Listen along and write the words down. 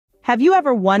Have you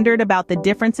ever wondered about the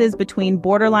differences between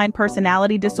borderline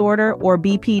personality disorder or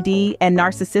BPD and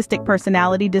narcissistic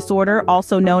personality disorder,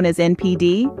 also known as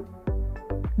NPD?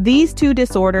 These two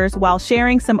disorders, while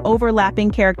sharing some overlapping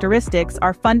characteristics,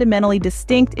 are fundamentally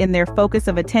distinct in their focus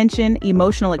of attention,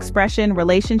 emotional expression,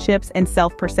 relationships, and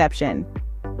self-perception.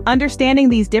 Understanding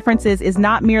these differences is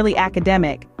not merely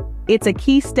academic, it's a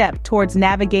key step towards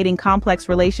navigating complex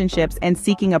relationships and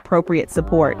seeking appropriate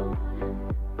support.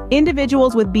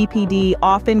 Individuals with BPD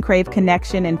often crave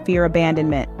connection and fear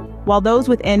abandonment, while those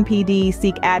with NPD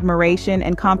seek admiration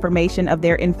and confirmation of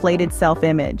their inflated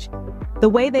self-image. The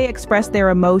way they express their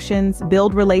emotions,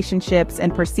 build relationships,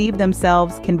 and perceive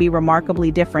themselves can be remarkably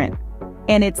different.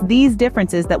 And it's these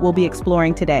differences that we'll be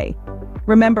exploring today.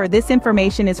 Remember, this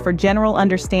information is for general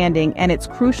understanding, and it's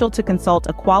crucial to consult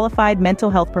a qualified mental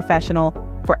health professional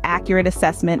for accurate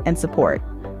assessment and support.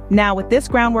 Now, with this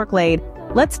groundwork laid,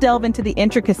 let's delve into the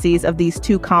intricacies of these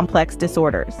two complex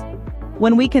disorders.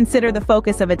 When we consider the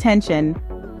focus of attention,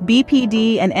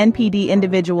 BPD and NPD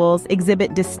individuals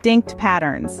exhibit distinct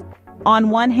patterns.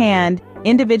 On one hand,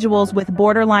 individuals with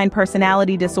borderline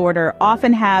personality disorder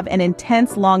often have an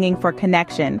intense longing for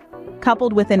connection,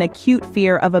 coupled with an acute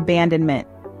fear of abandonment.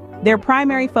 Their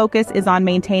primary focus is on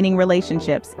maintaining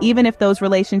relationships, even if those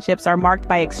relationships are marked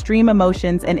by extreme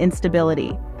emotions and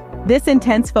instability. This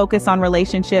intense focus on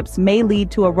relationships may lead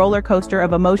to a roller coaster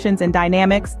of emotions and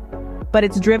dynamics, but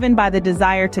it's driven by the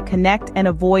desire to connect and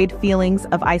avoid feelings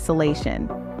of isolation.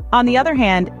 On the other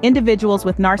hand, individuals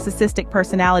with narcissistic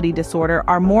personality disorder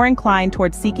are more inclined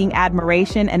towards seeking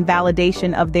admiration and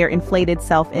validation of their inflated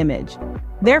self-image.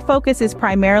 Their focus is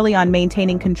primarily on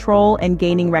maintaining control and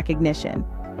gaining recognition.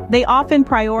 They often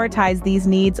prioritize these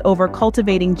needs over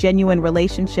cultivating genuine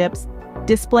relationships,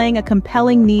 displaying a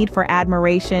compelling need for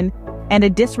admiration and a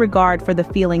disregard for the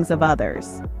feelings of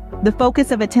others. The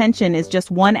focus of attention is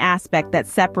just one aspect that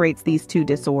separates these two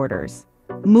disorders.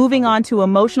 Moving on to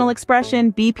emotional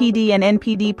expression, BPD and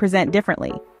NPD present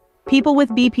differently. People with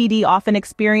BPD often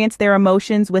experience their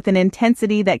emotions with an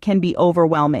intensity that can be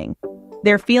overwhelming.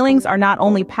 Their feelings are not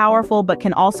only powerful but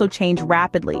can also change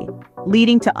rapidly,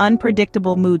 leading to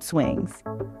unpredictable mood swings.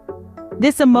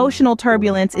 This emotional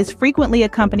turbulence is frequently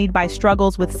accompanied by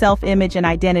struggles with self-image and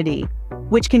identity,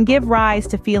 which can give rise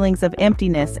to feelings of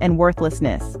emptiness and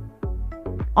worthlessness.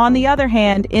 On the other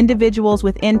hand, individuals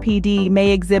with NPD may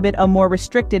exhibit a more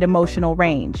restricted emotional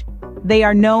range. They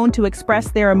are known to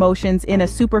express their emotions in a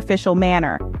superficial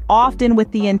manner, often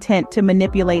with the intent to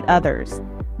manipulate others.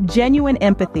 Genuine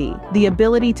empathy, the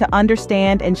ability to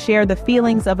understand and share the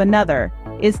feelings of another,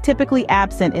 is typically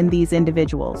absent in these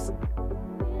individuals.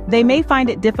 They may find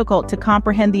it difficult to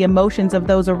comprehend the emotions of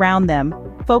those around them,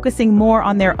 focusing more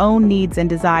on their own needs and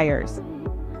desires.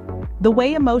 The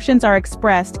way emotions are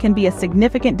expressed can be a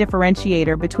significant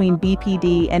differentiator between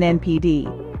BPD and NPD.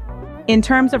 In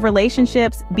terms of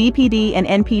relationships, BPD and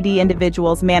NPD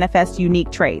individuals manifest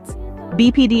unique traits.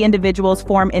 BPD individuals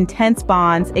form intense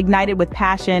bonds, ignited with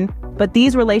passion, but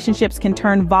these relationships can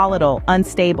turn volatile,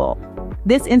 unstable.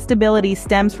 This instability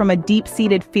stems from a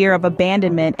deep-seated fear of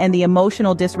abandonment and the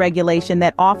emotional dysregulation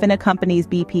that often accompanies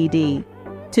BPD.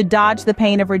 To dodge the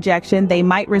pain of rejection, they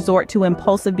might resort to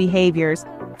impulsive behaviors,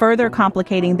 further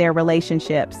complicating their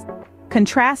relationships.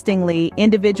 Contrastingly,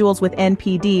 individuals with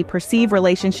NPD perceive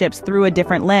relationships through a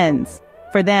different lens.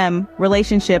 For them,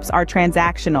 relationships are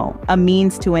transactional, a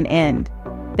means to an end.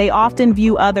 They often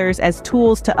view others as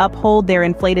tools to uphold their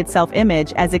inflated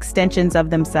self-image as extensions of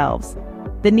themselves.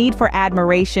 The need for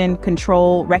admiration,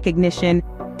 control, recognition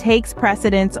takes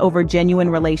precedence over genuine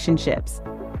relationships.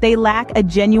 They lack a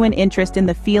genuine interest in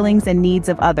the feelings and needs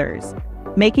of others,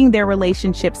 making their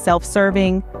relationships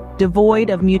self-serving, devoid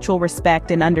of mutual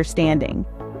respect and understanding.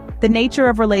 The nature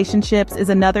of relationships is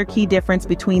another key difference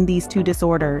between these two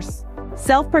disorders.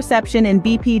 Self-perception in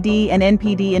BPD and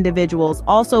NPD individuals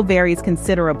also varies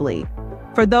considerably.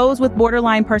 For those with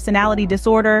borderline personality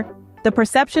disorder, the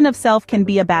perception of self can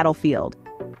be a battlefield.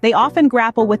 They often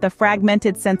grapple with a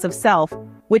fragmented sense of self,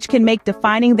 which can make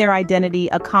defining their identity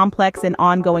a complex and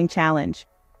ongoing challenge.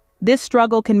 This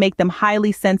struggle can make them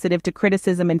highly sensitive to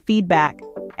criticism and feedback,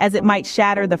 as it might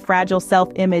shatter the fragile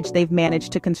self-image they've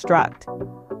managed to construct.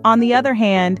 On the other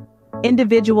hand,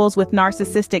 individuals with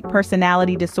narcissistic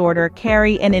personality disorder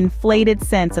carry an inflated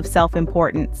sense of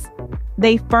self-importance.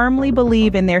 They firmly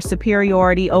believe in their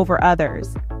superiority over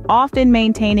others, often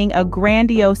maintaining a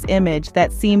grandiose image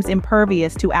that seems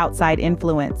impervious to outside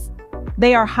influence.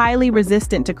 They are highly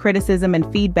resistant to criticism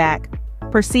and feedback,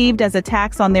 perceived as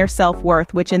attacks on their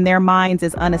self-worth, which in their minds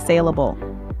is unassailable.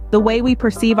 The way we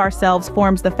perceive ourselves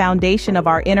forms the foundation of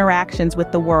our interactions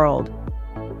with the world.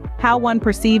 how one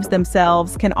perceives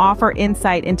themselves can offer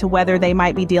insight into whether they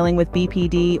might be dealing with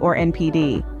BPD or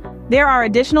NPD. There are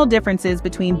additional differences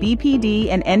between BPD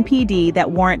and NPD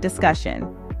that warrant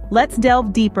discussion. Let's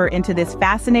delve deeper into this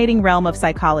fascinating realm of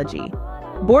psychology.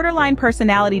 Borderline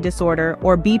personality disorder,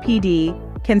 or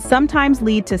BPD, can sometimes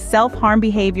lead to self-harm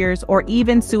behaviors or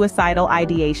even suicidal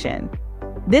ideation.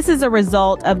 This is a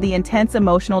result of the intense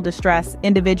emotional distress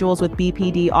individuals with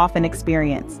BPD often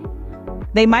experience.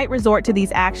 They might resort to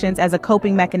these actions as a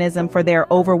coping mechanism for their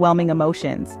overwhelming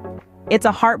emotions. It's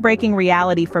a heartbreaking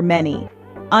reality for many,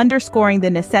 underscoring the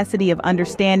necessity of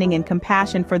understanding and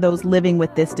compassion for those living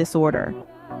with this disorder.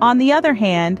 On the other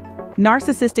hand,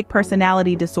 Narcissistic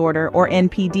Personality Disorder, or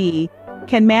NPD,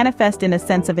 can manifest in a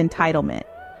sense of entitlement.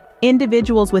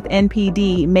 Individuals with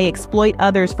NPD may exploit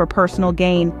others for personal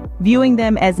gain, viewing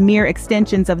them as mere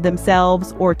extensions of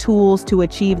themselves or tools to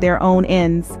achieve their own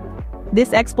ends.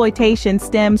 This exploitation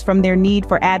stems from their need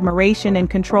for admiration and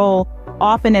control,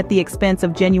 often at the expense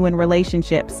of genuine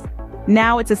relationships.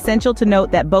 Now, it's essential to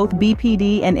note that both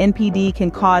BPD and NPD can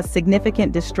cause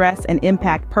significant distress and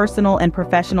impact personal and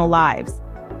professional lives.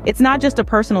 It's not just a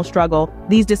personal struggle,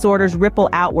 these disorders ripple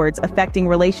outwards, affecting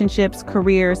relationships,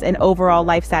 careers, and overall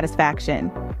life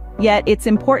satisfaction. Yet, it's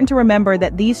important to remember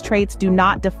that these traits do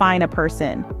not define a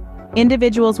person.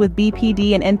 Individuals with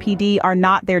BPD and NPD are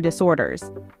not their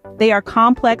disorders. They are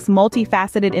complex,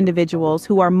 multifaceted individuals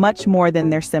who are much more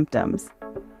than their symptoms.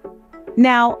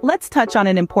 Now, let's touch on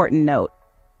an important note.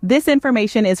 This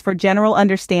information is for general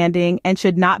understanding and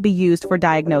should not be used for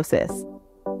diagnosis.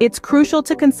 It's crucial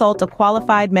to consult a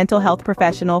qualified mental health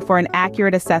professional for an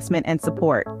accurate assessment and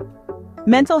support.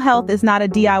 Mental health is not a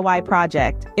DIY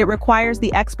project. It requires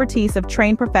the expertise of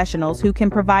trained professionals who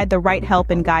can provide the right help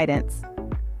and guidance.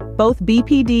 Both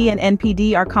BPD and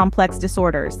NPD are complex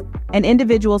disorders, and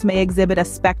individuals may exhibit a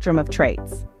spectrum of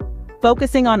traits.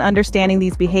 Focusing on understanding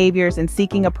these behaviors and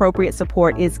seeking appropriate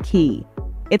support is key.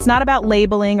 It's not about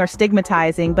labeling or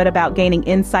stigmatizing, but about gaining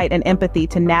insight and empathy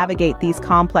to navigate these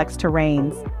complex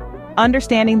terrains.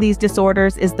 Understanding these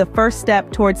disorders is the first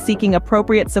step towards seeking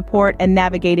appropriate support and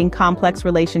navigating complex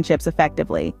relationships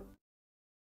effectively.